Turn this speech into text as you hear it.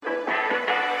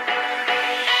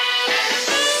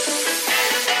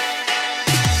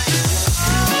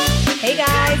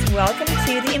welcome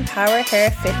to the Empower Her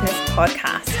Fitness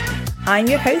podcast. I'm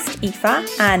your host,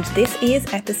 Aoife, and this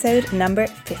is episode number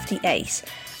 58.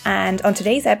 And on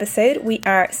today's episode, we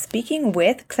are speaking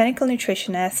with clinical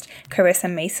nutritionist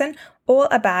Carissa Mason all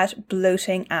about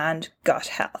bloating and gut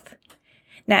health.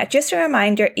 Now, just a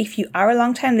reminder, if you are a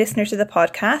long-time listener to the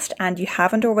podcast and you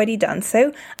haven't already done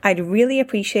so, I'd really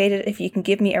appreciate it if you can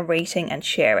give me a rating and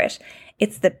share it.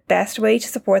 It's the best way to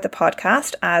support the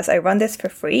podcast, as I run this for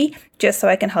free, just so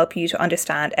I can help you to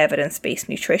understand evidence-based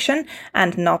nutrition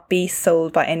and not be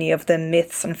sold by any of the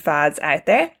myths and fads out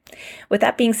there. With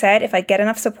that being said, if I get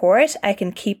enough support, I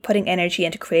can keep putting energy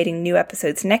into creating new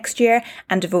episodes next year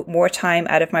and devote more time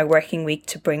out of my working week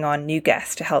to bring on new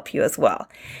guests to help you as well.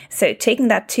 So taking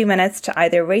that 2 minutes to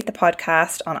either rate the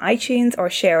podcast on iTunes or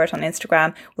share it on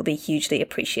Instagram will be hugely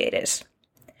appreciated.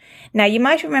 Now, you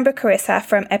might remember Carissa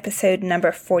from episode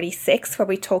number 46, where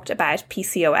we talked about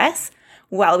PCOS.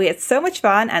 Well, we had so much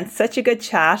fun and such a good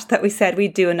chat that we said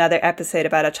we'd do another episode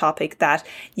about a topic that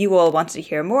you all wanted to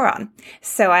hear more on.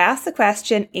 So I asked the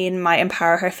question in my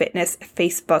Empower Her Fitness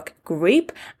Facebook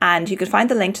group, and you can find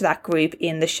the link to that group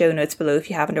in the show notes below if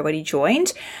you haven't already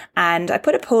joined. And I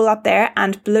put a poll up there,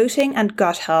 and bloating and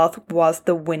gut health was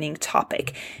the winning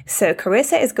topic. So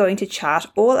Carissa is going to chat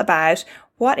all about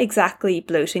what exactly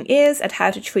bloating is and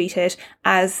how to treat it,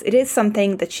 as it is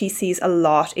something that she sees a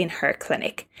lot in her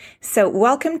clinic. So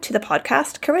welcome to the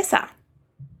podcast, Carissa.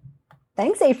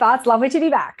 Thanks, Aoife. It's lovely to be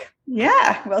back.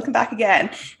 Yeah, welcome back again.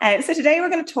 So today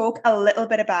we're going to talk a little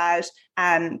bit about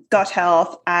gut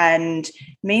health and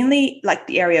mainly like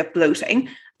the area of bloating,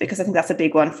 because I think that's a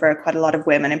big one for quite a lot of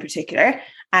women in particular.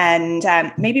 And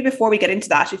maybe before we get into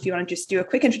that, if you want to just do a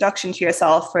quick introduction to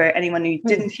yourself for anyone who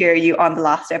didn't hear you on the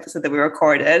last episode that we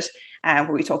recorded, where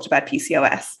we talked about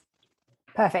PCOS.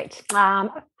 Perfect.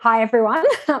 Hi, everyone.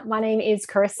 My name is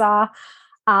Carissa.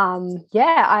 I'm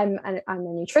a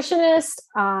nutritionist.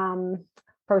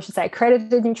 Probably should say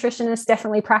accredited nutritionist,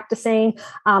 definitely practicing.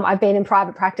 I've been in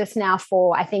private practice now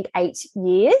for, I think, 8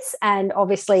 years, and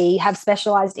obviously have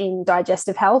specialized in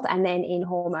digestive health and then in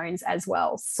hormones as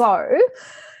well. So,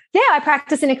 yeah, I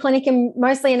practice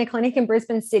mostly in a clinic in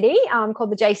Brisbane City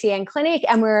called the JCN Clinic,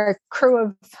 and we're a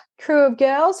crew of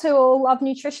girls who all love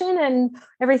nutrition and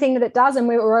everything that it does, and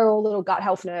we're all little gut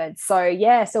health nerds. So,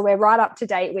 yeah, so we're right up to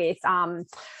date with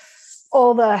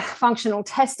all the functional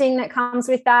testing that comes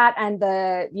with that, and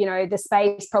the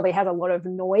space probably has a lot of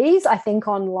noise, I think,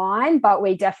 online, but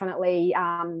we definitely,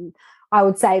 I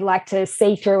would say, like to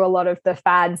see through a lot of the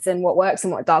fads and what works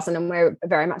and what doesn't, and we're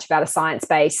very much about a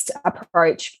science-based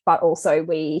approach, but also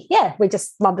we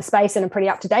just love the space and are pretty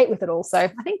up to date with it all. So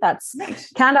I think that's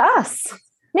kind of us.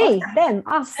 Me, them,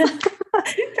 us.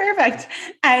 Perfect.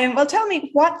 Well, tell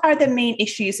me, what are the main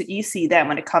issues that you see then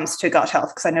when it comes to gut health?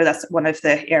 Because I know that's one of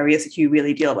the areas that you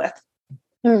really deal with.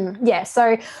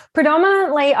 So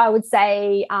predominantly I would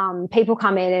say people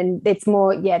come in and it's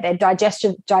more, their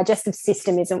digestive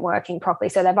system isn't working properly.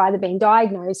 So they've either been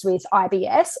diagnosed with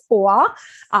IBS or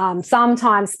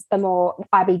sometimes the more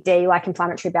IBD, like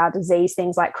inflammatory bowel disease,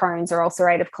 things like Crohn's or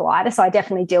ulcerative colitis. So I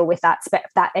definitely deal with that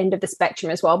end of the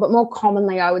spectrum as well. But more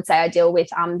commonly, I would say I deal with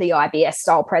the IBS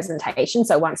style presentation.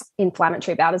 So once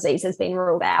inflammatory bowel disease has been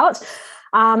ruled out.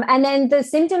 And then the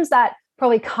symptoms that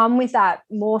probably come with that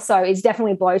more so is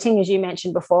definitely bloating, as you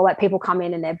mentioned before. Like people come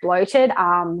in and they're bloated,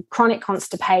 chronic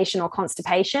constipation,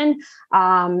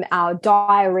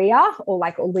 diarrhea, or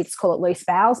we just call it loose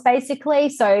bowels, basically.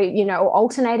 So, or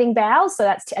alternating bowels. So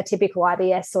that's a typical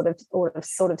IBS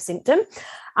sort of symptom.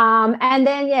 And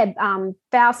then,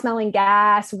 foul smelling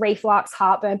gas, reflux,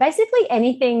 heartburn, basically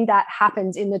anything that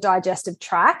happens in the digestive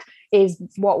tract is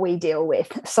what we deal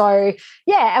with. So,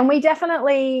 and we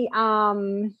definitely,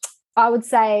 I would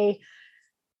say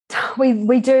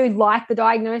we do like the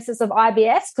diagnosis of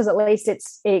IBS, because at least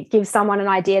it gives someone an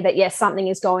idea that, yes, something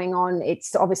is going on. It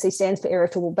obviously stands for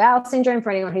irritable bowel syndrome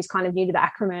for anyone who's kind of new to the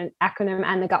acronym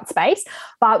and the gut space.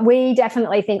 But we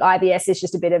definitely think IBS is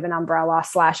just a bit of an umbrella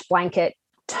 / blanket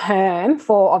term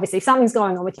for obviously something's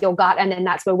going on with your gut, and then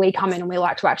that's where we come in and we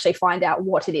like to actually find out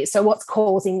what it is. So what's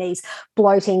causing these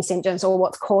bloating symptoms, or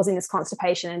what's causing this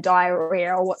constipation and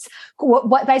diarrhea, or what's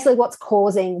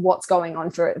causing what's going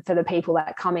on for the people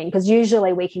that come in, because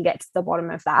usually we can get to the bottom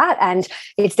of that, and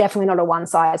it's definitely not a one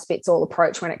size fits all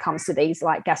approach when it comes to these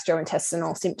like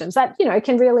gastrointestinal symptoms that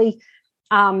can really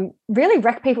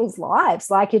wreck people's lives.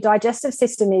 Like your digestive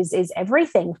system is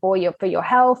everything for your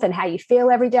health and how you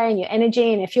feel every day and your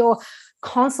energy. And if you're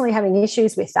constantly having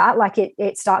issues with that, like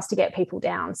it starts to get people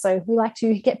down. So we like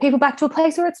to get people back to a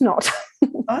place where it's not.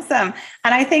 Awesome.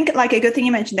 And I think like a good thing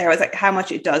you mentioned there was like how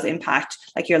much it does impact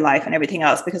like your life and everything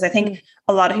else, because I think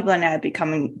a lot of people are now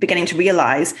beginning to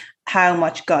realize how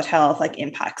much gut health like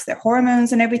impacts their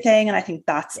hormones and everything. And I think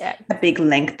that's a big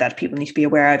link that people need to be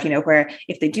aware of, you know, where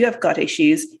if they do have gut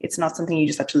issues, it's not something you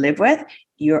just have to live with.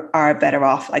 You are better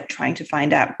off like trying to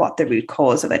find out what the root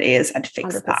cause of it is and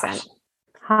fix 100%, that.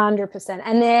 100%.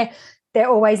 And there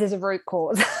always is a root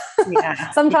cause.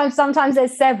 Yeah. Sometimes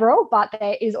there's several, but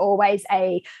there is always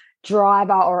a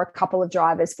driver or a couple of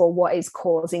drivers for what is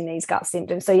causing these gut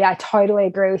symptoms. So I totally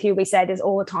agree with you. We say this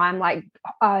all the time, like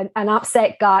an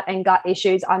upset gut and gut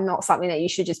issues are not something that you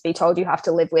should just be told you have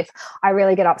to live with. I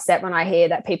really get upset when I hear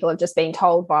that people have just been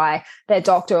told by their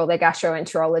doctor or their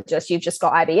gastroenterologist, you've just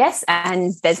got IBS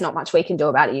and there's not much we can do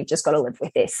about it. You've just got to live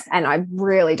with this. And I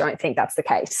really don't think that's the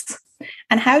case.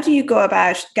 And how do you go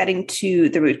about getting to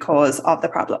the root cause of the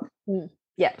problem?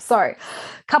 So a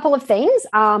couple of things.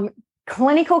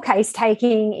 Clinical case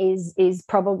taking is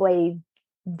probably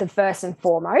the first and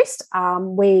foremost.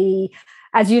 We,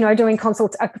 as you know, doing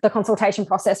the consultation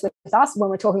process with us when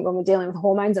we're dealing with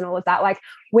hormones and all of that, like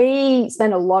we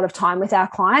spend a lot of time with our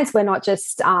clients. We're not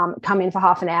just come in for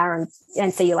half an hour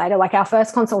and see you later. Like our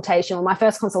first consultation or my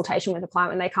first consultation with a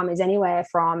client when they come is anywhere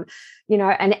from, you know,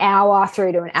 an hour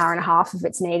through to an hour and a half if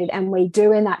it's needed. And we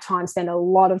do in that time spend a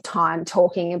lot of time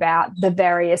talking about the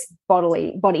various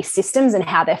body systems and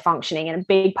how they're functioning. And a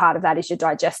big part of that is your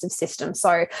digestive system.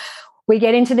 So we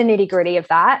get into the nitty-gritty of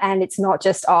that, and it's not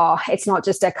just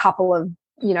a couple of,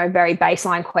 you know, very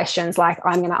baseline questions like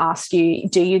I'm going to ask you,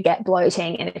 do you get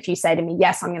bloating? And if you say to me,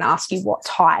 yes, I'm going to ask you what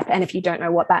type. And if you don't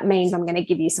know what that means, I'm going to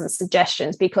give you some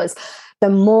suggestions, because the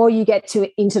more you get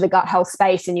into the gut health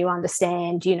space and you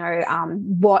understand, you know,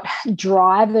 what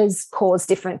drivers cause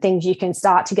different things, you can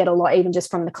start to get a lot, even just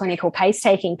from the clinical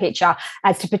pace-taking picture,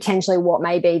 as to potentially what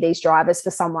may be these drivers for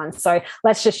someone. So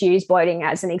let's just use bloating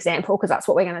as an example, because that's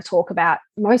what we're going to talk about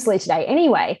mostly today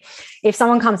anyway. If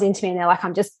someone comes into me and they're like,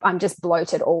 I'm just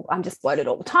bloated all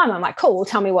the time, I'm like, cool, well,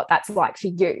 tell me what that's like for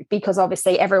you, because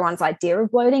obviously everyone's idea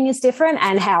of bloating is different,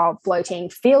 and how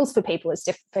bloating feels for people is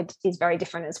very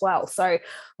different as well. So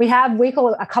we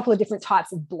call it a couple of different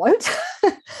types of bloat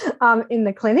in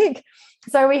the clinic.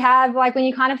 So we have, like, when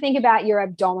you kind of think about your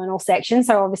abdominal section,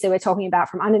 so obviously we're talking about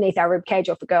from underneath our rib cage,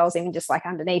 or for girls, even just like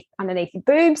underneath your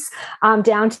boobs,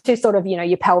 down to sort of, you know,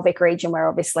 your pelvic region, where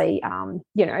obviously,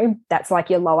 you know, that's like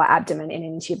your lower abdomen and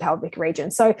into your pelvic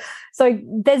region. So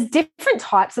there's different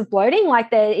types of bloating.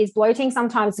 Like there is bloating.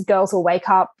 Sometimes girls will wake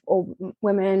up, or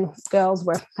women, girls,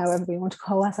 however we want to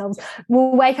call ourselves,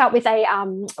 will wake up with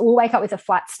a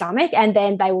flat stomach, and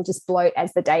then they will just bloat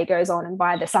as the day goes on. And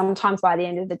sometimes by the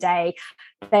end of the day,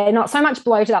 they're not so much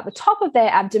bloated up the top of their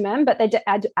abdomen, but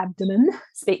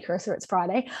speak Carissa, it's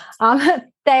Friday.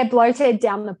 They're bloated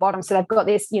down the bottom. So they've got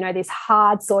this, you know, this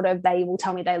hard sort of, they will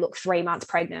tell me they look 3 months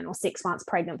pregnant or 6 months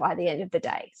pregnant by the end of the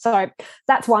day. So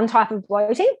that's one type of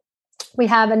bloating. We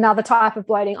have another type of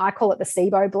bloating. I call it the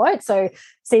SIBO bloat. So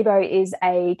SIBO is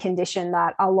a condition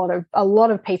that a lot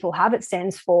of people have. It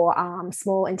stands for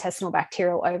small intestinal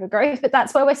bacterial overgrowth, but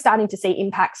that's where we're starting to see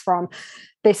impacts from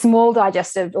the small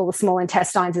digestive, or the small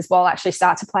intestines as well, actually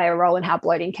start to play a role in how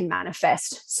bloating can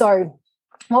manifest. So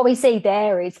what we see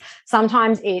there is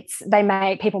sometimes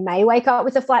people may wake up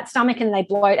with a flat stomach and they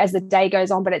bloat as the day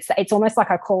goes on, but it's almost like,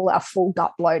 I call it a full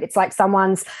gut bloat. It's like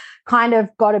someone's kind of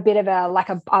got a bit of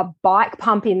a bike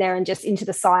pump in there and just into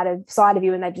the side of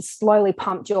you, and they've just slowly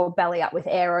pumped your belly up with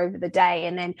air over the day.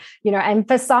 And then, you know, and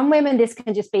for some women this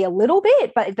can just be a little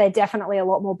bit, but they're definitely a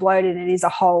lot more bloated, and it is a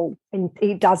whole, and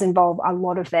it does involve a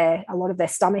lot of their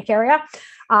stomach area.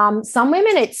 Some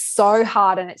women, it's so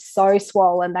hard and it's so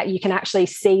swollen that you can actually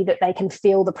see that they can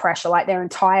feel the pressure, like their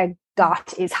entire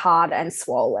gut is hard and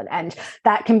swollen, and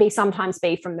that can sometimes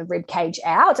be from the rib cage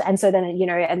out. And so then, you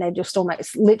know, and they're just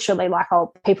almost literally like,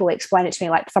 people explain it to me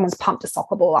like someone's pumped a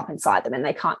soccer ball up inside them and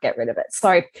they can't get rid of it.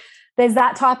 So there's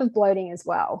that type of bloating as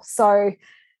well. So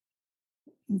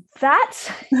that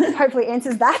hopefully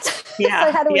answers that. Yeah.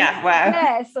 So how do we,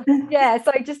 wow.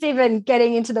 So just even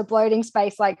getting into the bloating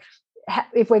space, like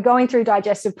if we're going through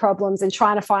digestive problems and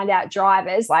trying to find out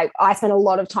drivers, like I spend a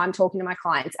lot of time talking to my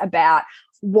clients about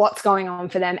what's going on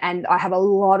for them. And I have a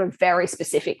lot of very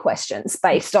specific questions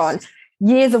based on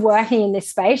years of working in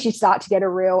this space. You start to get a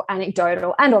real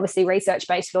anecdotal, and obviously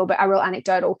research-based feel, but a real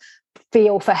anecdotal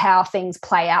feel for how things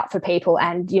play out for people.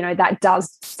 And, you know, that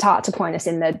does start to point us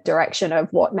in the direction of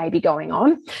what may be going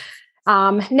on.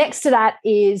 Next to that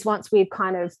is, once we've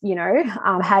kind of, you know,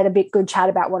 had a bit good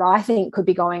chat about what I think could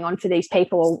be going on for these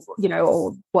people, you know,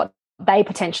 or what they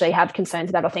potentially have concerns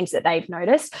about or things that they've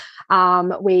noticed.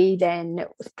 We then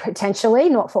potentially,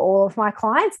 not for all of my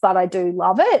clients, but I do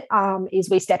love it, is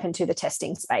we step into the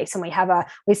testing space and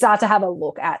we start to have a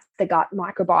look at the gut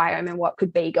microbiome and what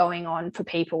could be going on for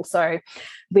people. So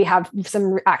we have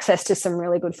some access to some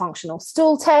really good functional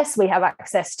stool tests. We have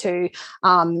access to,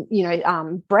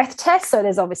 breath tests. So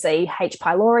there's obviously H.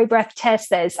 pylori breath tests.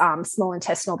 There's small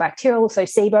intestinal bacterial, so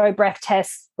SIBO breath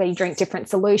tests, where you drink different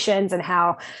solutions and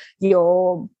how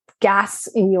your gas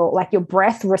in your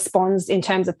breath responds in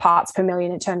terms of parts per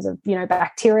million, in terms of,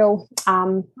 bacterial,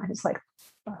 it's like,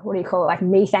 what do you call it? Like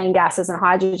methane gases and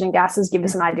hydrogen gases give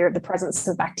us an idea of the presence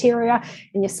of bacteria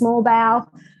in your small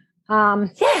bowel.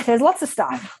 There's lots of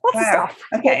stuff. Of stuff.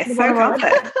 Okay, it's so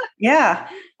complex. Yeah,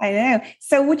 I know.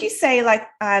 So would you say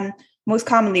most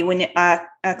commonly when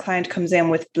a client comes in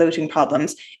with bloating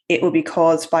problems, it will be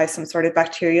caused by some sort of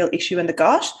bacterial issue in the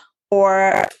gut,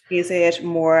 or is it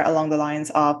more along the lines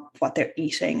of what they're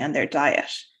eating and their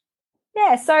diet?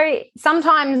 Yeah, so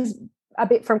sometimes a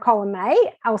bit from column A,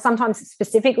 or sometimes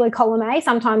specifically column A,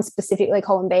 sometimes specifically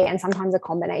column B, and sometimes a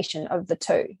combination of the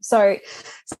two. So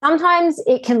sometimes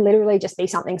it can literally just be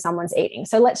something someone's eating.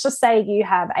 So let's just say you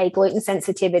have a gluten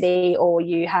sensitivity, or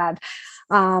you have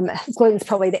gluten's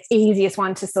probably the easiest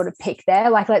one to sort of pick there.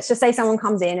 Like, let's just say someone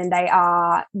comes in and they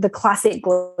are, the classic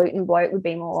gluten bloat would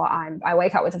be more, I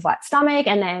wake up with a flat stomach,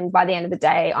 and then by the end of the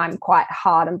day, I'm quite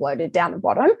hard and bloated down the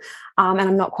bottom. And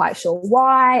I'm not quite sure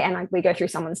why. And we go through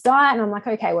someone's diet and I'm like,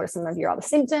 okay, what are some of your other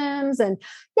symptoms? And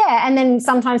and then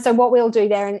sometimes, so what we'll do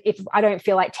there, and if I don't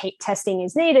feel like testing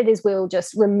is needed, is we'll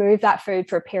just remove that food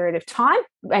for a period of time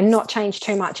and not change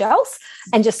too much else,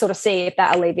 and just sort of see if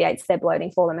that alleviates their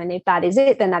bloating for them. And if that is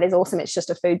it, then that is awesome. It's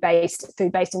just a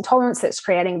food-based intolerance that's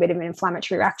creating a bit of an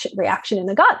inflammatory reaction in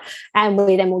the gut. And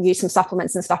we then will use some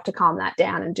supplements and stuff to calm that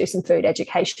down, and do some food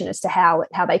education as to how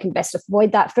they can best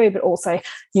avoid that food, but also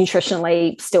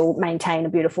nutritionally still maintain a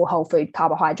beautiful whole food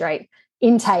carbohydrate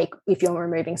intake if you're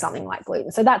removing something like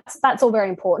gluten. So that's all very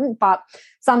important. But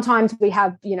sometimes we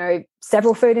have,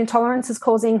 several food intolerances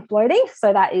causing bloating.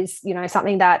 So that is,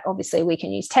 something that obviously we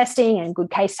can use testing and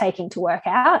good case taking to work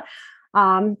out.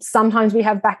 Sometimes we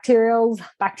have bacterial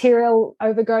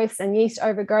overgrowths and yeast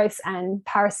overgrowths and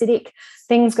parasitic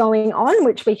things going on,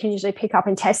 which we can usually pick up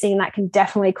in testing, and that can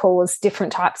definitely cause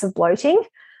different types of bloating.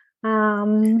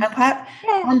 On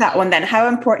that one then, how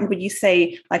important would you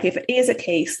say, if it is a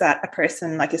case that a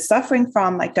person is suffering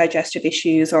from digestive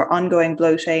issues or ongoing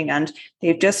bloating, and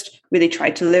they've just really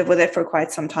tried to live with it for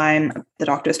quite some time, the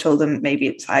doctor's told them maybe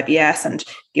it's IBS and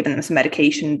given them some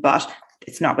medication, but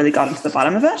it's not really gotten to the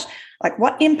bottom of it,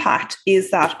 what impact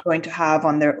is that going to have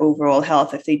on their overall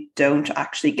health if they don't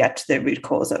actually get to the root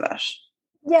cause of it?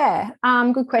 Yeah,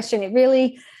 good question. It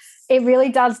really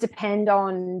does depend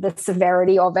on the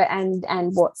severity of it and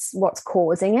what's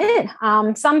causing it.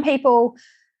 Some people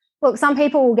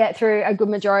will get through a good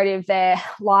majority of their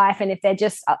life, and if they're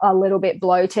just a little bit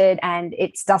bloated and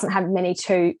it doesn't have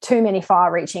too many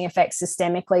far-reaching effects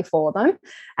systemically for them,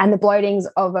 and the bloating's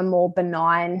of a more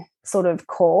benign sort of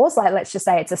cause, let's just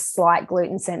say it's a slight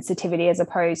gluten sensitivity as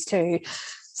opposed to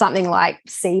something like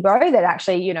SIBO that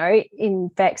actually,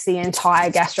 infects the entire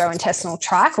gastrointestinal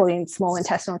tract or the small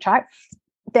intestinal tract,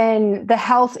 then the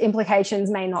health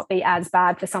implications may not be as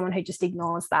bad for someone who just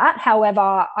ignores that.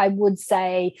 However, I would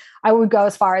go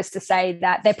as far as to say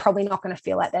that they're probably not going to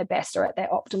feel at their best or at their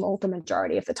optimal the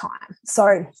majority of the time.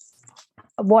 So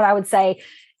what I would say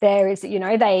there is,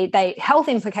 they health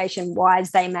implication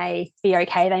wise, they may be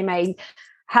okay. They may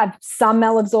have some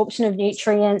malabsorption of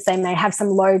nutrients. They may have some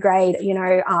low grade,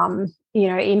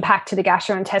 impact to the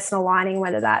gastrointestinal lining,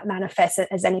 whether that manifests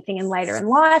as anything later in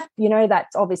life.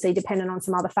 That's obviously dependent on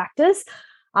some other factors.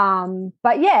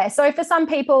 So for some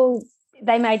people,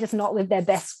 they may just not live their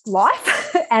best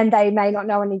life and they may not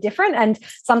know any different. And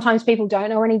sometimes people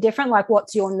don't know any different,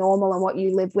 what's your normal and what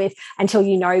you live with until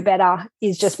you know better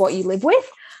is just what you live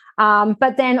with.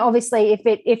 But then obviously if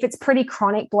it's pretty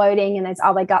chronic bloating and there's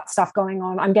other gut stuff going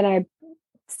on,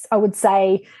 I would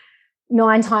say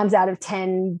 9 times out of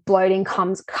 10 bloating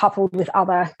comes coupled with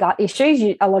other gut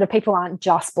issues. A lot of people aren't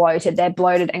just bloated, they're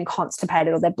bloated and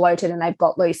constipated, or they're bloated and they've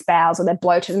got loose bowels, or they're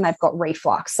bloated and they've got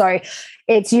reflux. So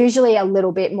it's usually a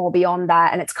little bit more beyond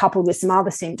that, and it's coupled with some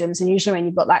other symptoms. And usually when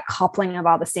you've got that coupling of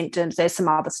other symptoms, there's some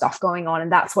other stuff going on, and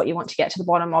that's what you want to get to the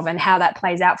bottom of. And how that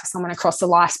plays out for someone across the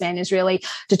lifespan is really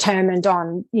determined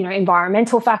on,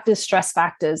 environmental factors, stress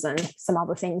factors, and some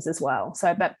other things as well.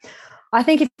 So, but I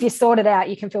think if you sort it out,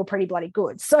 you can feel pretty bloody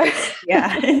good. So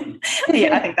yeah.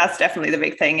 Yeah, I think that's definitely the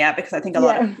big thing. Yeah, because I think a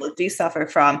lot of people do suffer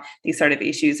from these sort of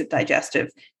issues of digestive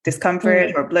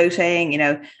discomfort or bloating,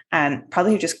 and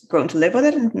probably have just grown to live with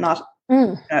it and not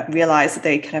realize that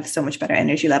they can have so much better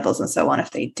energy levels and so on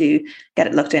if they do get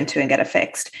it looked into and get it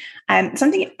fixed.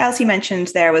 Something else you mentioned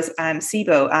there was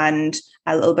SIBO, and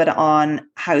a little bit on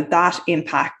how that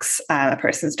impacts a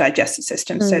person's digestive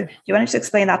system. So do you want to just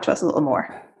explain that to us a little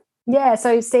more? Yeah,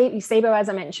 so SIBO, as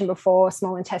I mentioned before,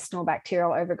 small intestinal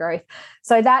bacterial overgrowth.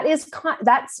 So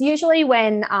that's usually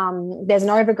when there's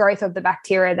an overgrowth of the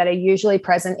bacteria that are usually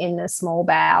present in the small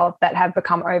bowel that have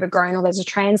become overgrown, or there's a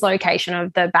translocation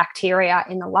of the bacteria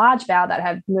in the large bowel that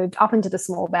have moved up into the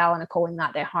small bowel and are calling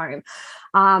that their home.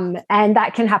 And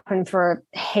that can happen for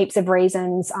heaps of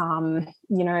reasons,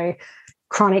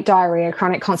 chronic diarrhea,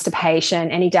 chronic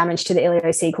constipation, any damage to the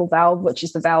ileocecal valve, which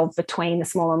is the valve between the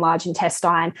small and large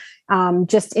intestine.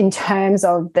 Just in terms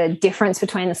of the difference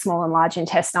between the small and large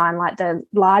intestine, like the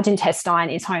large intestine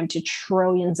is home to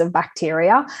trillions of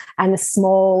bacteria, and the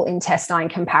small intestine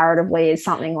comparatively is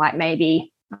something like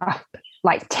maybe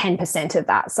like 10% of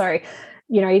that. So,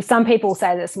 some people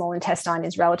say that the small intestine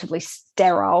is relatively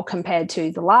sterile compared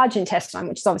to the large intestine,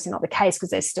 which is obviously not the case because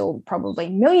there's still probably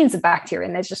millions of bacteria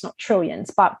and there's just not trillions.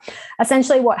 But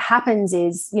essentially what happens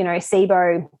is,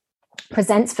 SIBO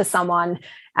presents for someone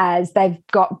as they've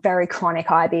got very chronic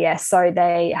IBS. So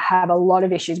they have a lot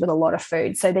of issues with a lot of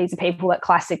food. So these are people that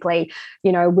classically,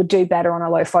 would do better on a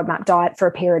low FODMAP diet for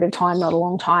a period of time, not a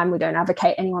long time. We don't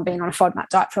advocate anyone being on a FODMAP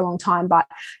diet for a long time, but,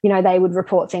 they would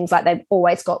report things like they've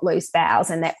always got loose bowels,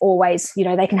 and they're always,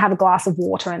 they can have a glass of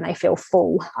water and they feel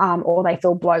full, or they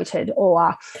feel bloated,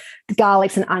 or the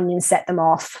garlics and onions set them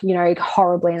off,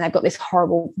 horribly, and they've got this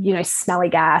horrible, smelly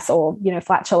gas, or,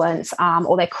 flatulence,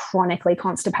 or they're chronically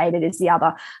constipated is the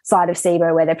other side of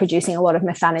SIBO, where they're producing a lot of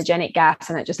methanogenic gas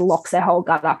and it just locks their whole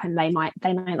gut up, and they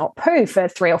may not poo for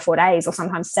 3 or 4 days, or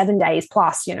sometimes 7 days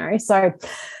plus,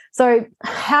 So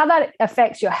how that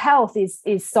affects your health is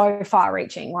so far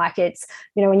reaching. Like it's,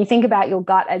 when you think about your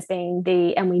gut as being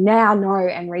and we now know,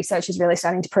 and research is really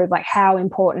starting to prove like how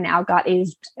important our gut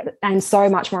is, and so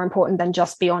much more important than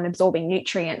just beyond absorbing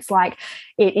nutrients. Like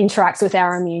it interacts with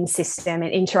our immune system,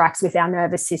 it interacts with our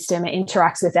nervous system, it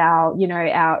interacts with our,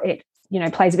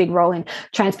 plays a big role in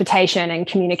transportation and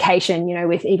communication,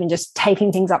 with even just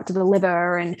taking things up to the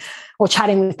liver or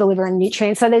chatting with the liver and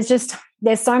nutrients. So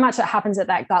there's so much that happens at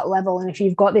that gut level. And if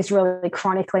you've got this really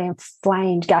chronically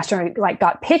inflamed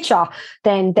gut picture,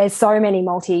 then there's so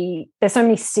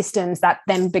many systems that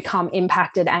then become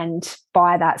impacted and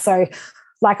by that. So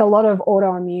like a lot of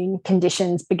autoimmune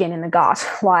conditions begin in the gut,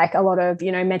 like a lot of,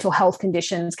 mental health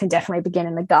conditions can definitely begin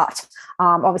in the gut.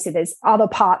 Obviously there's other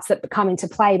parts that come into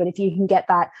play, but if you can get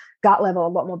that gut level a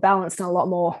lot more balanced and a lot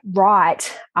more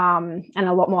right, and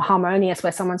a lot more harmonious,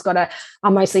 where someone's got a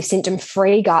mostly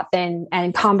symptom-free gut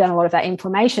and calm down a lot of that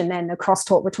inflammation, then the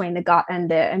crosstalk between the gut and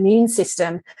the immune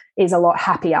system is a lot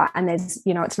happier, and there's,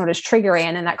 it's not as triggering.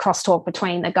 And then that crosstalk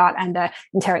between the gut and the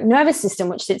enteric nervous system,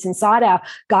 which sits inside our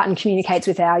gut and communicates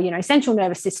with our, central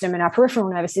nervous system and our peripheral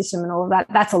nervous system and all of that,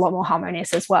 that's a lot more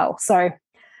harmonious as well. So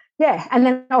yeah, and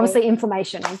then obviously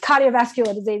inflammation and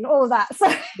cardiovascular disease and all of that.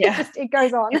 So yeah, it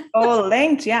goes on. It's all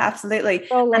linked. Yeah, absolutely.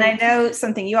 And I know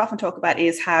something you often talk about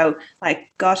is how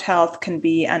like gut health can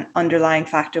be an underlying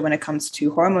factor when it comes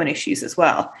to hormone issues as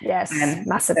well. Yes,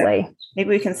 massively. So maybe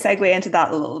we can segue into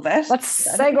that a little bit.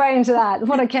 Let's segue into that.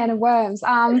 What a can of worms.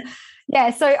 Yeah,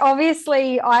 so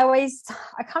obviously I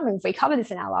can't remember if we covered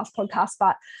this in our last podcast,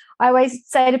 but I always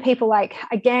say to people, like,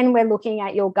 again, we're looking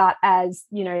at your gut as,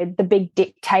 the big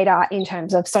dictator in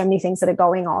terms of so many things that are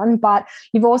going on, but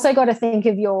you've also got to think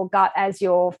of your gut as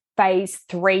your phase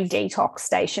 3 detox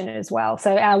station as well.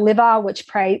 So our liver, which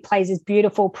plays this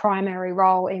beautiful primary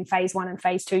role in phase 1 and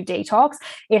phase 2 detox,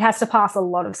 it has to pass a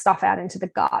lot of stuff out into the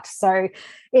gut. So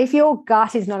if your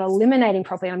gut is not eliminating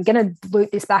properly, I'm going to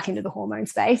loop this back into the hormone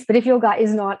space, but if your gut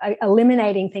is not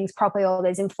eliminating things properly, or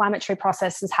there's inflammatory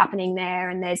processes happening there,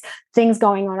 and there's things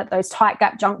going on at those tight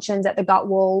gap junctions at the gut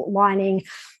wall lining,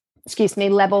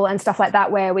 level and stuff like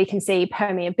that, where we can see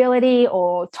permeability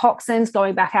or toxins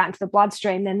going back out into the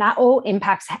bloodstream, then that all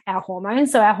impacts our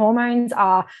hormones. So our hormones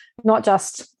are not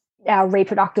just our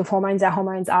reproductive hormones. Our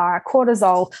hormones are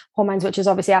cortisol hormones, which is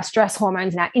obviously our stress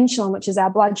hormones, and our insulin, which is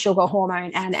our blood sugar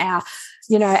hormone, and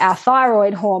our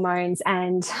thyroid hormones,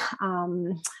 and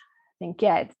think,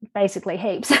 yeah, basically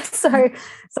heaps. so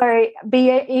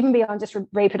even beyond just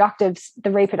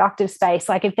the reproductive space,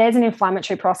 like if there's an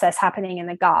inflammatory process happening in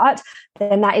the gut,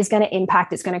 then that is going to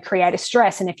impact, it's going to create a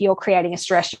stress. And if you're creating a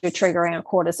stress, you're triggering a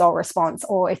cortisol response.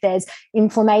 Or if there's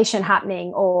inflammation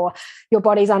happening or your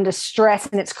body's under stress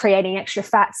and it's creating extra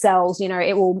fat cells,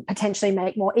 it will potentially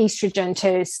make more estrogen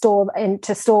to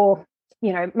store,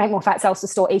 make more fat cells to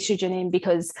store estrogen in,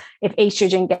 because if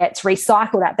estrogen gets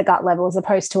recycled at the gut level as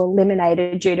opposed to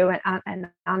eliminated due to an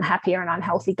unhappy or an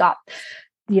unhealthy gut,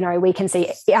 we can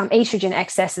see estrogen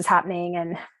excess is happening.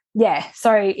 And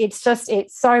so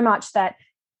it's so much that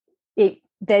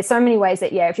there's so many ways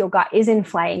that, if your gut is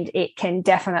inflamed, it can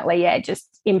definitely,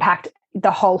 just impact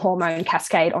the whole hormone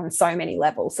cascade on so many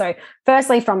levels. So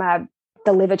firstly, from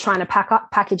the liver trying to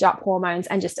package up hormones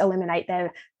and just eliminate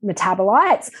their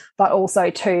metabolites, but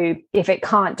also if it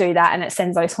can't do that and it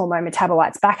sends those hormone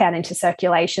metabolites back out into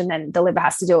circulation, then the liver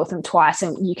has to deal with them twice,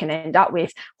 and you can end up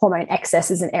with hormone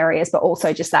excesses in areas, but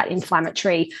also just that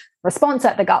inflammatory response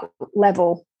at the gut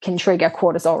level can trigger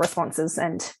cortisol responses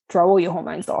and throw all your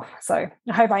hormones off. So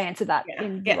I hope I answered that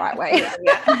in the right way.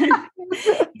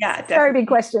 Yeah, very big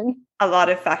question. A lot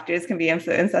of factors can be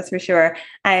influenced, that's for sure.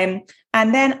 And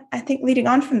then I think leading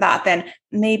on from that, then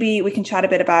maybe we can chat a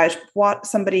bit about what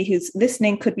somebody who's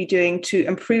listening could be doing to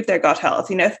improve their gut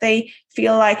health. If they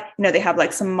feel like, they have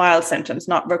like some mild symptoms,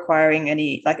 not requiring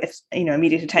any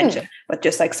immediate attention, but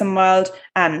just like some mild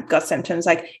gut symptoms,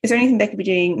 like, is there anything they could be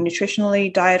doing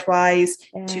nutritionally, diet-wise,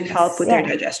 to help with their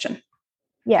digestion?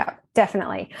 Yeah,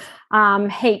 definitely.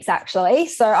 Heaps, actually.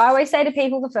 So I always say to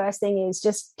people, the first thing is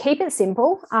just keep it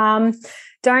simple.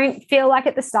 Don't feel like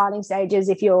at the starting stages,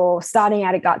 if you're starting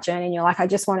out a gut journey and you're like, I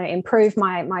just want to improve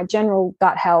my general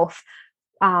gut health,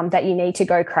 that you need to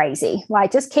go crazy.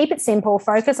 Like, just keep it simple.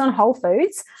 Focus on whole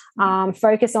foods.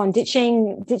 Focus on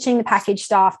ditching the packaged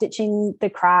stuff, ditching the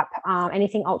crap,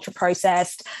 anything ultra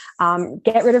processed.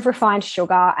 Get rid of refined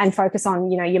sugar and focus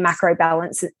on your macro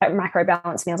balance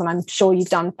meals. And I'm sure you've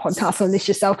done podcasts on this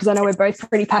yourself, because I know we're both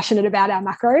pretty passionate about our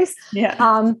macros.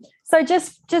 Yeah. So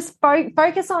just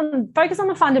focus on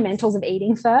the fundamentals of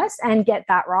eating first and get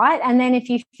that right. And then if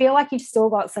you feel like you've still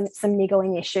got some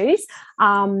niggling issues,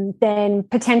 then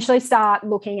potentially start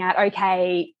looking at,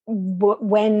 okay,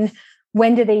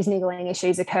 when do these niggling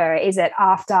issues occur? Is it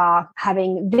after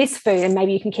having this food? And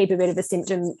maybe you can keep a bit of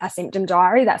a symptom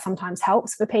diary. That sometimes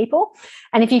helps for people.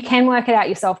 And if you can work it out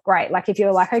yourself, great. Like if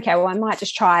you're like, okay, well, I might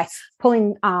just try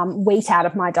pulling wheat out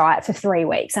of my diet for 3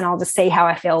 weeks, and I'll just see how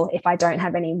I feel if I don't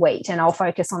have any wheat. And I'll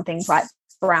focus on things like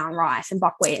brown rice and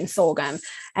buckwheat and sorghum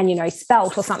and,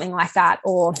 spelt or something like that.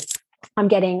 Or I'm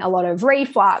getting a lot of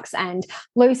reflux and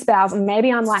loose bowels, and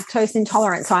maybe I'm lactose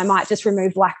intolerant, so I might just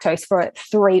remove lactose for a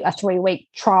 3-week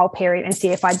trial period and see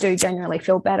if I do generally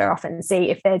feel better off and see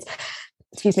if there's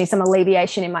some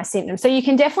alleviation in my symptoms. So you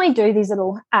can definitely do these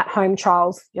little at-home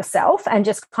trials yourself and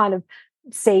just kind of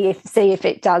see if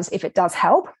it does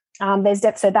help.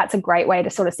 So that's a great way to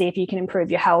sort of see if you can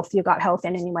improve your gut health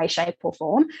in any way, shape, or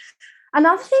form.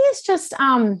 Another thing is just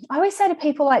I always say to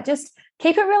people, like, just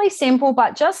keep it really simple,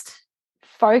 but just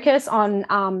focus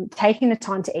on taking the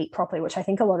time to eat properly, which I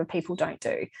think a lot of people don't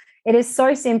do. It is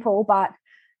so simple, but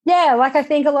I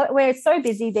think we're so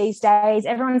busy these days.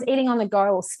 Everyone's eating on the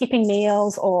go or skipping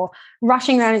meals or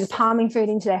rushing around and just palming food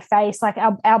into their face. Like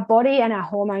our body and our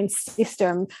hormone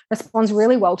system responds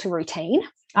really well to routine.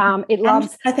 It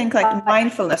loves, I think,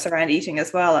 mindfulness around eating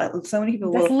as well. So many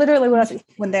people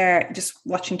when they're just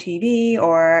watching TV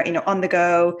or on the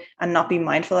go and not be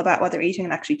mindful about what they're eating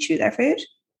and actually chew their food.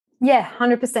 Yeah,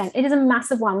 100%. It is a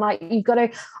massive one. Like, you've got to,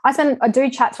 I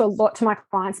do chat to a lot to my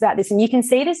clients about this, and you can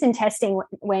see this in testing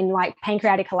when like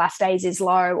pancreatic elastase is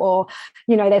low, or,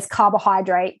 there's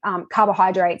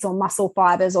carbohydrates or muscle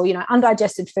fibers, or,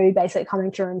 undigested food basically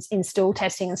coming through in stool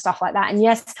testing and stuff like that. And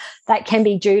yes, that can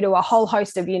be due to a whole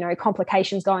host of,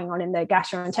 complications going on in the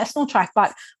gastrointestinal tract,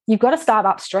 but you've got to start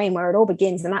upstream where it all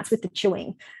begins, and that's with the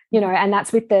chewing. And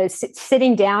that's with the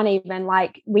sitting down. Even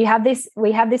like we have this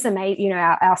amazing,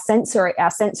 our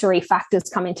sensory factors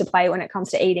come into play when it comes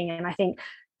to eating. And I think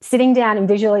sitting down and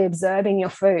visually observing your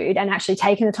food and actually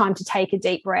taking the time to take a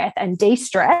deep breath and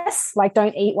de-stress, like,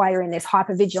 don't eat while you're in this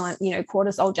hypervigilant,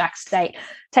 cortisol jack state.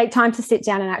 take time to sit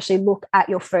down and actually look at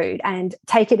your food and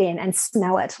take it in and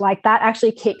smell it. Like that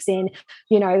actually kicks in,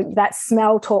 that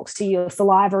smell talks to your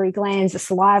salivary glands, the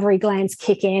salivary glands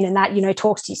kick in, and that,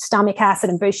 talks to your stomach acid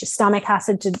and boosts your stomach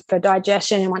acid for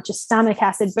digestion. And once your stomach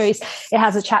acid boosts, it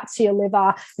has a chat to your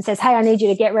liver and says, hey, I need you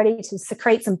to get ready to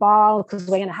secrete some bile because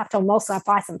we're going to have to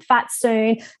emulsify some fat soon.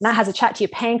 And that has a chat to your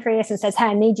pancreas and says, hey,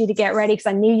 I need you to get ready because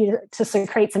I need you to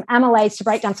secrete some amylase to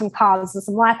break down some carbs and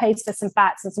some lipase for some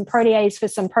fats and some protease for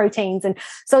some proteins. And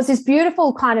so it's this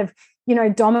beautiful kind of,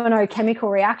 domino chemical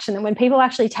reaction that when people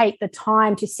actually take the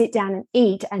time to sit down and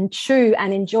eat and chew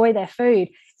and enjoy their food,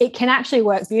 it can actually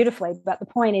work beautifully. But the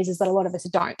point is that a lot of us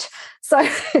don't.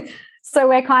 So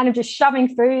we're kind of just shoving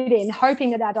food in,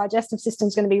 hoping that our digestive system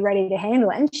is going to be ready to handle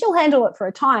it. And she'll handle it for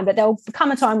a time, but there'll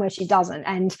come a time where she doesn't.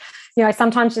 And,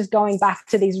 sometimes just going back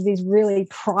to these really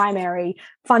primary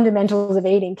fundamentals of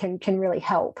eating can really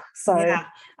help. So yeah,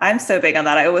 I'm so big on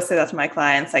that. I always say that to my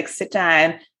clients, like sit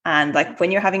down and like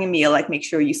when you're having a meal, like make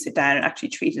sure you sit down and actually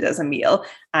treat it as a meal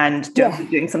and don't be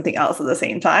doing something else at the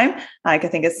same time. Like I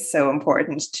think it's so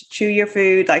important to chew your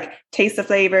food, like taste the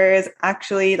flavors,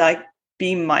 actually like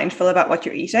be mindful about what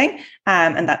you're eating.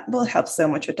 And that will help so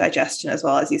much with digestion as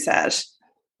well, as you said.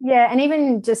 Yeah. And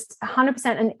even just 100%.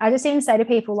 And I just even say to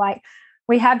people, like,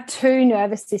 we have two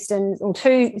nervous system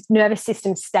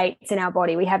states in our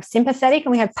body. We have sympathetic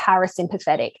and we have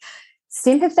parasympathetic.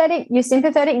 Your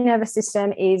sympathetic nervous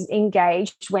system is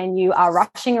engaged when you are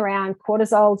rushing around,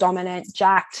 cortisol dominant,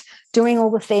 jacked, doing all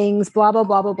the things, blah, blah,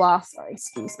 blah, blah, blah. Sorry,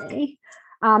 excuse me.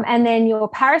 And then your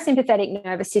parasympathetic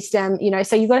nervous system,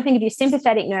 so you've got to think of your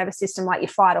sympathetic nervous system like your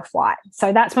fight or flight.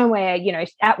 So that's when we're,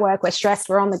 at work, we're stressed,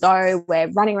 we're on the go, we're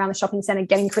running around the shopping center,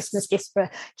 getting Christmas gifts for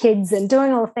kids and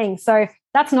doing all the things. So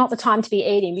that's not the time to be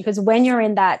eating, because when you're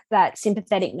in that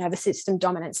sympathetic nervous system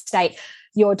dominant state,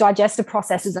 your digestive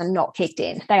processes are not kicked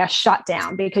in. They are shut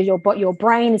down because your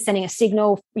brain is sending a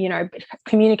signal,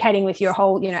 communicating with your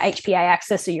whole, HPA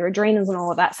axis or your adrenals and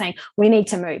all of that, saying, we need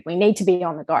to move, we need to be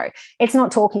on the go. It's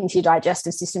not talking to your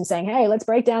digestive system saying, hey, let's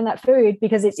break down that food,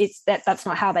 because that's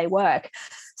not how they work.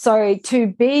 So to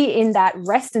be in that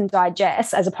rest and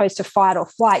digest, as opposed to fight or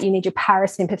flight, you need your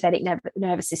parasympathetic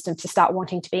nervous system to start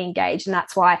wanting to be engaged. And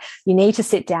that's why you need to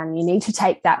sit down, you need to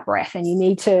take that breath, and you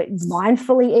need to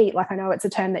mindfully eat. Like, I know it's a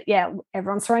term that,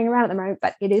 everyone's throwing around at the moment,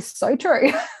 but it is so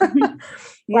true.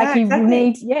 You've got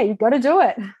to do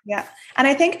it. Yeah. And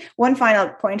I think one final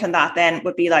point on that then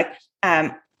would be like,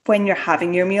 when you're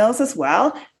having your meals as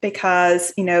well,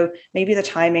 because, maybe the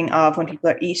timing of when people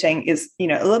are eating is, a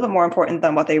little bit more important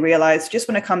than what they realize, just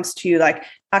when it comes to like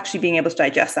actually being able to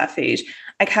digest that food.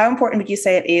 Like, how important would you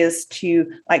say it is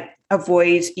to like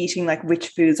avoid eating like rich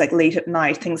foods, like late at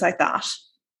night, things like that?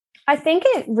 I think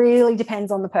it really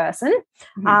depends on the person,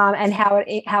 and how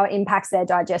it impacts their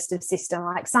digestive system.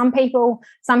 Like some people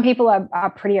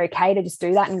are pretty okay to just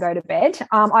do that and go to bed.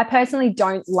 I personally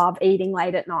don't love eating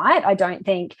late at night.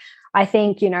 I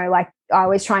think, like I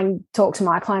always try and talk to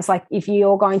my clients, like if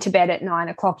you're going to bed at 9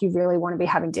 o'clock, you really want to be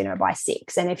having dinner by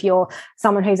 6. And if you're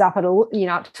someone who's up at,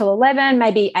 up till 11,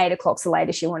 maybe 8 o'clock's the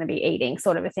latest you want to be eating,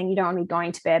 sort of a thing. You don't want to be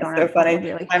going to bed on so funny.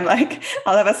 Really. I'm like,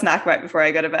 I'll have a snack right before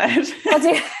I go to bed. It's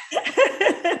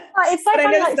so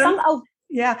funny.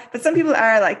 But some people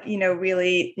are like,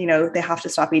 really, they have to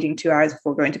stop eating 2 hours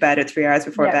before going to bed or 3 hours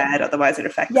before bed. Otherwise it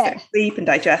affects their sleep and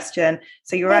digestion.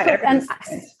 So you're right.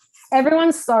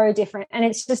 Everyone's so different. And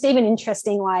it's just even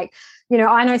interesting, like,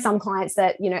 I know some clients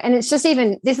that, and it's just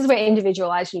even, this is where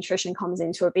individualized nutrition comes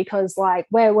into it, because like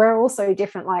we're all so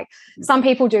different. Like some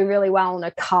people do really well on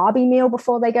a carby meal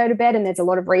before they go to bed. And there's a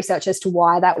lot of research as to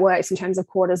why that works in terms of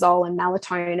cortisol and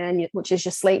melatonin, which is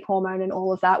your sleep hormone and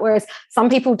all of that. Whereas some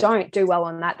people don't do well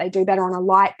on that. They do better on a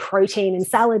light protein and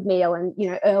salad meal and,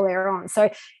 earlier on.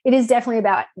 So it is definitely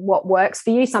about what works for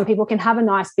you. Some people can have a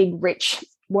nice big rich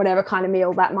whatever kind of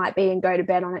meal that might be and go to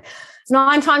bed on it.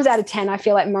 9 times out of 10, I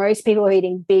feel like most people are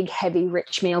eating big, heavy,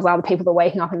 rich meals, while the people that are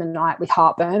waking up in the night with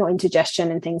heartburn or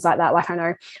indigestion and things like that. Like I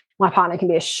know my partner can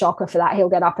be a shocker for that. He'll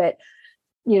get up at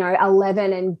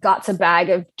 11 and guts a bag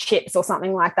of chips or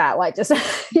something like that. Like just,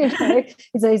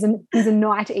 he's a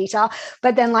night eater,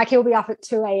 but then like he'll be up at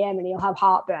 2 a.m. and he'll have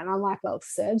heartburn. I'm like, well,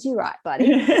 serves you right,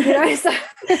 buddy.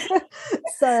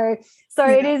 So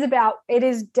it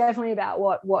is definitely about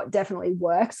what definitely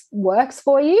works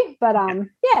for you. But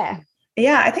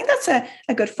Yeah, I think that's a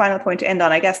good final point to end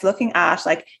on. I guess looking at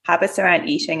like habits around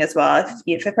eating as well.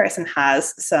 If a person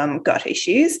has some gut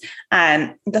issues,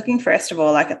 and looking first of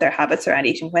all like at their habits around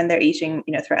eating, when they're eating,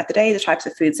 throughout the day, the types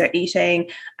of foods they're eating,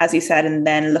 as you said, and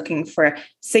then looking for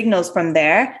signals from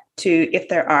there to if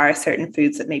there are certain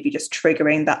foods that may be just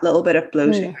triggering that little bit of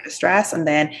bloating or distress. And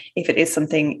then if it is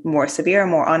something more severe,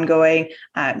 more ongoing,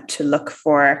 to look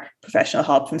for professional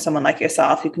help from someone like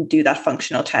yourself who can do that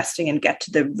functional testing and get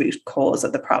to the root cause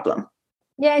of the problem.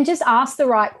 Yeah, and just ask the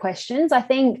right questions. I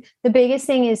think the biggest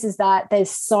thing is that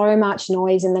there's so much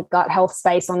noise in the gut health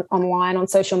space online, on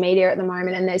social media at the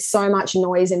moment, and there's so much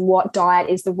noise in what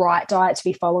diet is the right diet to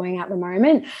be following at the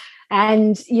moment.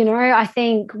 And, I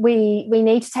think we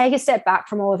need to take a step back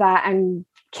from all of that and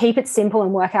keep it simple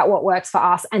and work out what works for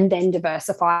us, and then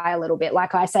diversify a little bit.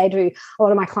 Like I say to a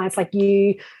lot of my clients, like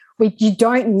you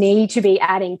don't need to be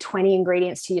adding 20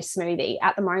 ingredients to your smoothie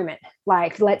at the moment.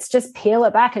 Like, let's just peel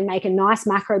it back and make a nice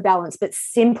macro balance, but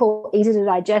simple, easy to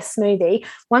digest smoothie.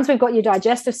 Once we've got your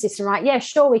digestive system right, yeah,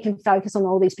 sure, we can focus on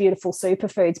all these beautiful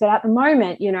superfoods. But at the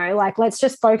moment, let's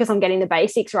just focus on getting the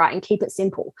basics right and keep it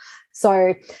simple.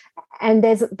 So, and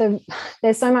there's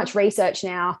so much research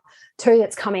now too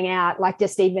that's coming out, like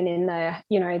just even in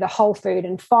the whole food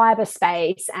and fiber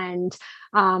space, and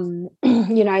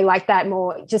like that,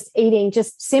 more just eating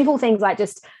just simple things like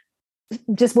just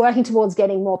working towards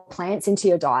getting more plants into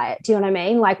your diet. Do you know what I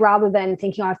mean? Like, rather than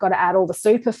thinking I've got to add all the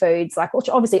superfoods, like, which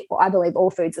obviously I believe all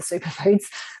foods are superfoods.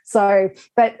 So,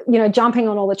 but, jumping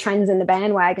on all the trends and the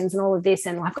bandwagons and all of this,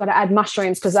 and I've got to add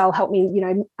mushrooms because they'll help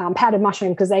me, powdered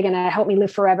mushroom because they're going to help me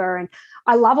live forever. And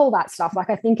I love all that stuff. Like,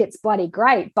 I think it's bloody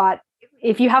great, but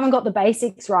if you haven't got the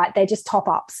basics right, they're just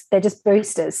top-ups. They're just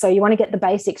boosters. So you want to get the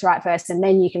basics right first, and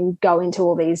then you can go into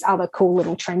all these other cool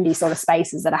little trendy sort of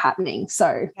spaces that are happening.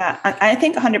 So yeah, I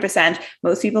think 100%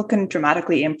 most people can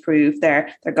dramatically improve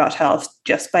their gut health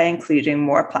just by including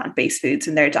more plant-based foods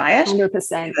in their diet.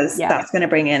 100%. Because that's going to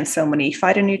bring in so many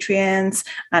phytonutrients,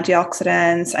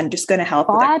 antioxidants, and just going to help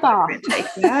fiber. With that intake.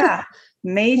 Yeah.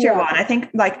 Major one. I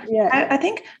think I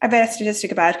think I read a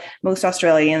statistic about most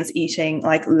Australians eating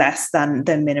like less than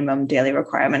the minimum daily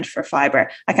requirement for fiber.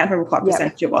 I can't remember what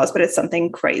percentage it was, but it's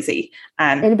something crazy.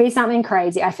 It'd be something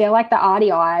crazy. I feel like the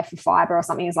RDI for fiber or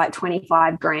something is like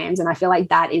 25 grams. And I feel like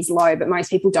that is low, but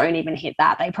most people don't even hit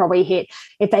that. They probably hit,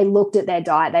 if they looked at their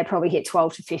diet, they probably hit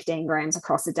 12 to 15 grams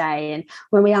across a day. And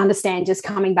when we understand, just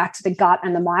coming back to the gut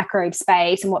and the microbe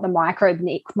space and what the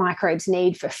microbes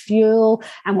need for fuel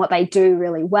and what they do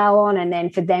really well on, and then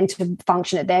for them to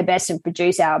function at their best and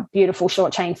produce our beautiful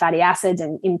short chain fatty acids,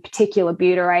 and in particular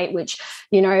butyrate, which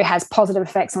has positive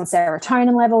effects on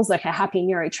serotonin levels, like a happy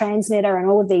neurotransmitter, and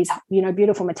all of these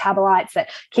beautiful metabolites that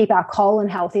keep our colon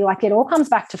healthy. Like, it all comes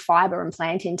back to fiber and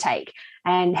plant intake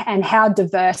and how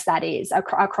diverse that is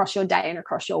across your day and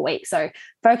across your week. So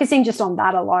focusing just on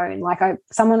that alone, like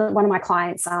one of my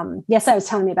clients yesterday was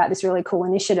telling me about this really cool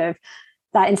initiative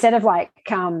that instead of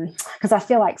because I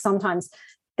feel like sometimes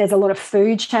there's a lot of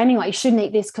food shaming, like you shouldn't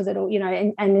eat this because it'll,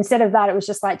 and instead of that, it was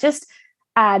just like, just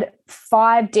add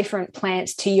 5 different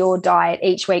plants to your diet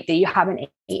each week that you haven't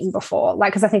eaten before.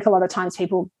 Like, because I think a lot of times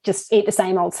people just eat the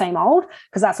same old,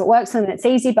 because that's what works for them and it's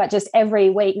easy, but just every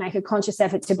week make a conscious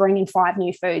effort to bring in 5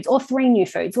 new foods or 3 new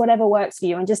foods, whatever works for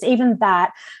you. And just even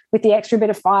that, with the extra bit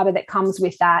of fiber that comes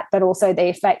with that, but also the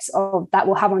effects of that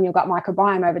will have on your gut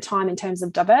microbiome over time in terms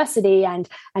of diversity and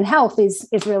health is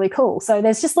really cool. So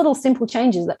there's just little simple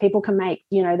changes that people can make,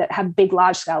 that have big,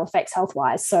 large scale effects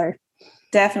health-wise. So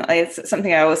definitely. It's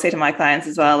something I always say to my clients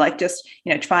as well, like just,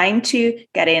 trying to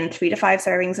get in 3 to 5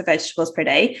 servings of vegetables per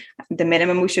day. The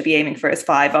minimum we should be aiming for is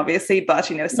 5, obviously, but,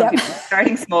 some people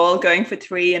starting small, going for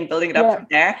 3 and building it up from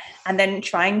there. And then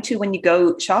trying to, when you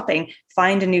go shopping,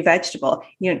 find a new vegetable,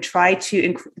 try to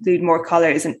include more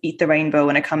colors and eat the rainbow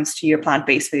when it comes to your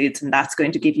plant-based foods. And that's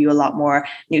going to give you a lot more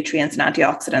nutrients and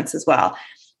antioxidants as well.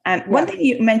 And one thing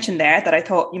you mentioned there that I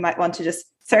thought you might want to just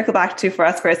circle back to for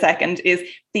us for a second is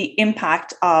the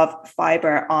impact of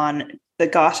fiber on the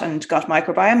gut and gut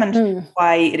microbiome and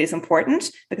why it is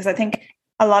important. Because I think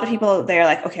a lot of people, they're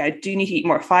like, okay, I do need to eat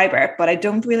more fiber, but I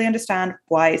don't really understand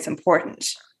why it's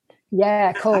important.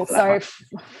 Yeah, cool. So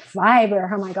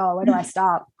fiber, oh my God, where do I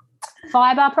start?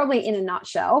 Fiber, probably in a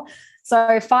nutshell.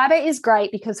 So fiber is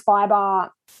great because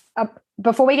fiber,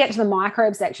 before we get to the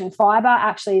microbe section, fiber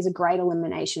actually is a great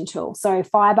elimination tool. So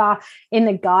fiber in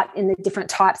the gut, in the different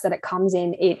types that it comes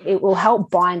in, it will help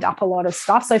bind up a lot of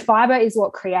stuff. So fiber is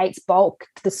what creates bulk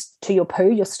to your poo,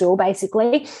 your stool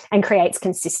basically, and creates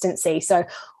consistency. So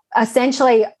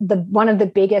essentially one of the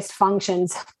biggest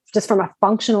functions, just from a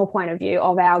functional point of view,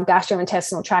 of our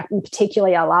gastrointestinal tract, and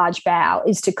particularly our large bowel,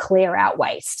 is to clear out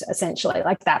waste, essentially.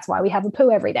 Like, that's why we have a poo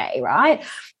every day, right?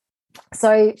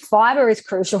 So fiber is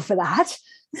crucial for that.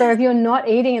 So if you're not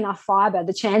eating enough fiber,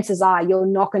 the chances are you're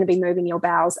not going to be moving your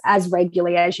bowels as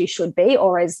regularly as you should be,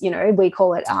 or as, we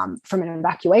call it from an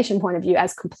evacuation point of view,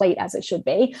 as complete as it should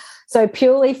be. So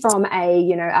purely from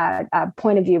a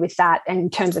point of view with that, in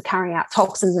terms of carrying out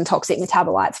toxins and toxic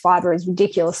metabolites, fiber is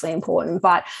ridiculously important.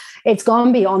 But it's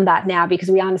gone beyond that now, because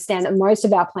we understand that most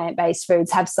of our plant-based foods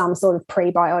have some sort of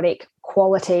prebiotic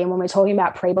quality. And when we're talking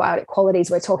about prebiotic qualities,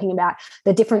 we're talking about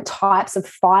the different types of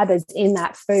fibers in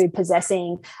that food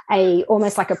possessing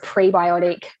almost like a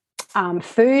prebiotic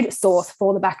food source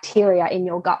for the bacteria in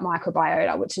your gut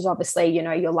microbiota, which is obviously,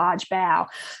 your large bowel.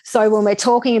 So when we're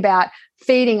talking about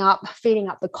feeding up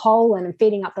the colon and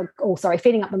feeding up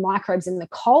the microbes in the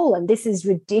colon, this is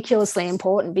ridiculously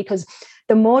important, because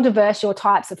the more diverse your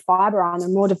types of fiber are and the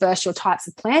more diverse your types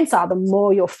of plants are, the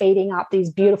more you're feeding up these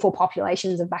beautiful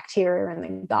populations of bacteria in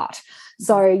the gut.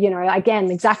 So, again,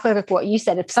 exactly like what you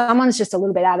said, if someone's just a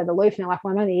little bit out of the loop and they're like,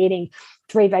 well, I'm only eating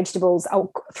 3 types of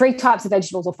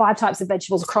vegetables or 5 types of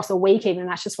vegetables across a week, even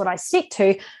that's just what I stick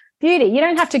to. Beauty. You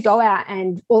don't have to go out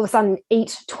and all of a sudden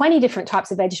eat 20 different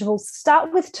types of vegetables.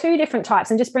 Start with 2 different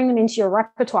types and just bring them into your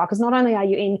repertoire, because not only are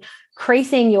you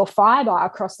increasing your fiber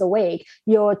across the week,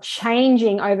 you're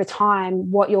changing over time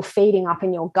what you're feeding up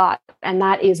in your gut. And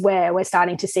that is where we're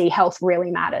starting to see health really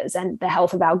matters, and the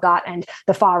health of our gut and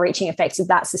the far-reaching effects of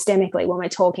that systemically when we're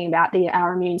talking about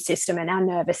our immune system and our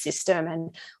nervous system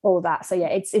and all of that. So yeah,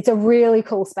 it's a really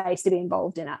cool space to be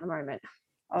involved in at the moment.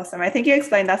 Awesome. I think you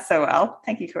explained that so well.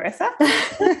 Thank you, Carissa.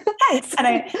 Thanks. And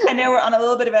I know we're on a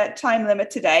little bit of a time limit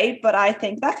today, but I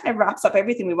think that kind of wraps up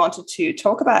everything we wanted to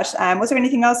talk about. Was there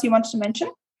anything else you wanted to mention?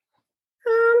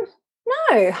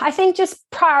 No, I think just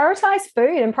prioritize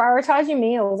food and prioritize your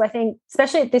meals. I think,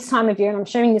 especially at this time of year, and I'm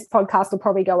assuming this podcast will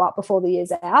probably go up before the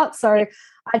year's out. So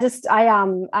I just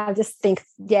think,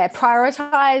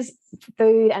 prioritize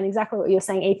food, and exactly what you're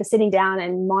saying, Aoife, sitting down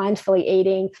and mindfully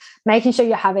eating, making sure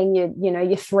you're having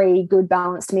your 3 good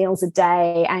balanced meals a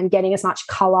day, and getting as much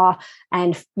color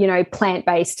and,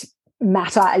 plant-based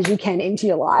matter as you can into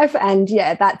your life. And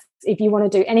that's, if you want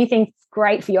to do anything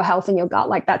great for your health and your gut,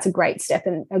 like that's a great step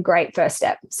and a great first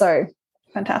step. So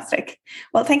fantastic.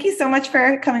 Well, thank you so much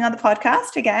for coming on the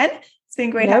podcast again. It's been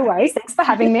great. No worries. Thanks for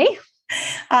having me.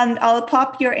 And I'll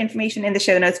pop your information in the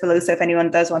show notes below. So if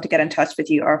anyone does want to get in touch with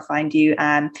you or find you,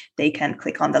 they can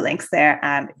click on the links there.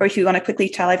 Or if you want to quickly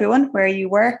tell everyone where you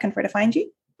work and where to find you.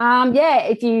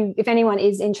 If anyone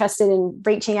is interested in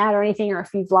reaching out or anything, or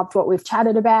if you've loved what we've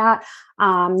chatted about,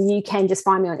 you can just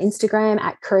find me on Instagram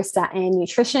at Carissa and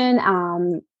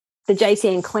Nutrition. The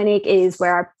JCN Clinic is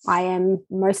where I am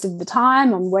most of the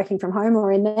time. I'm working from home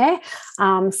or in there.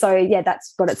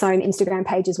 That's got its own Instagram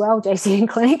page as well, JCN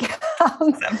Clinic.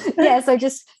 So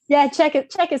just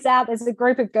check us out. There's a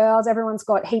group of girls. Everyone's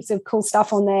got heaps of cool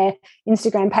stuff on their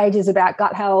Instagram pages about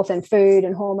gut health and food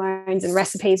and hormones and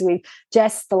recipes. With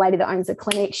Jess, the lady that owns the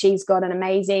clinic, she's got an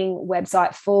amazing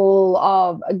website full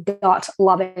of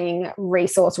gut-loving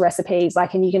resource recipes.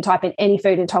 And you can type in any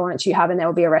food intolerance you have and there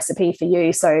will be a recipe for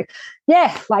you. So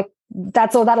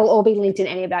that's all. That'll all be linked in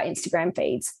any of our Instagram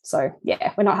feeds. So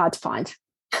we're not hard to find.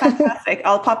 Fantastic.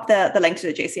 I'll pop the link to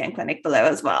the JCN Clinic below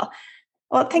as well.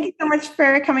 Well, thank you so much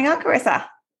for coming on, Carissa.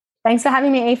 Thanks for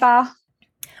having me, Aoife.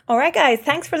 All right, guys,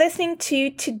 thanks for listening to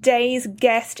today's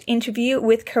guest interview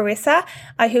with Carissa.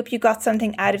 I hope you got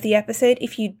something out of the episode.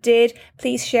 If you did,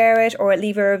 please share it or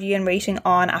leave a review and rating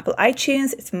on Apple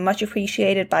iTunes. It's much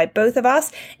appreciated by both of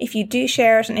us. If you do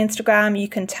share it on Instagram, you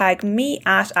can tag me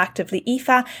at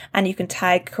ActivelyAoife and you can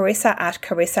tag Carissa at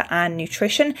Carissa and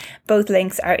Nutrition. Both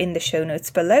links are in the show notes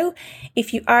below.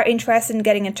 If you are interested in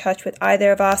getting in touch with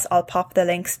either of us, I'll pop the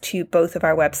links to both of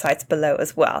our websites below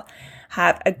as well.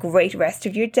 Have a great rest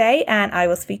of your day, and I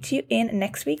will speak to you in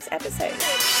next week's episode.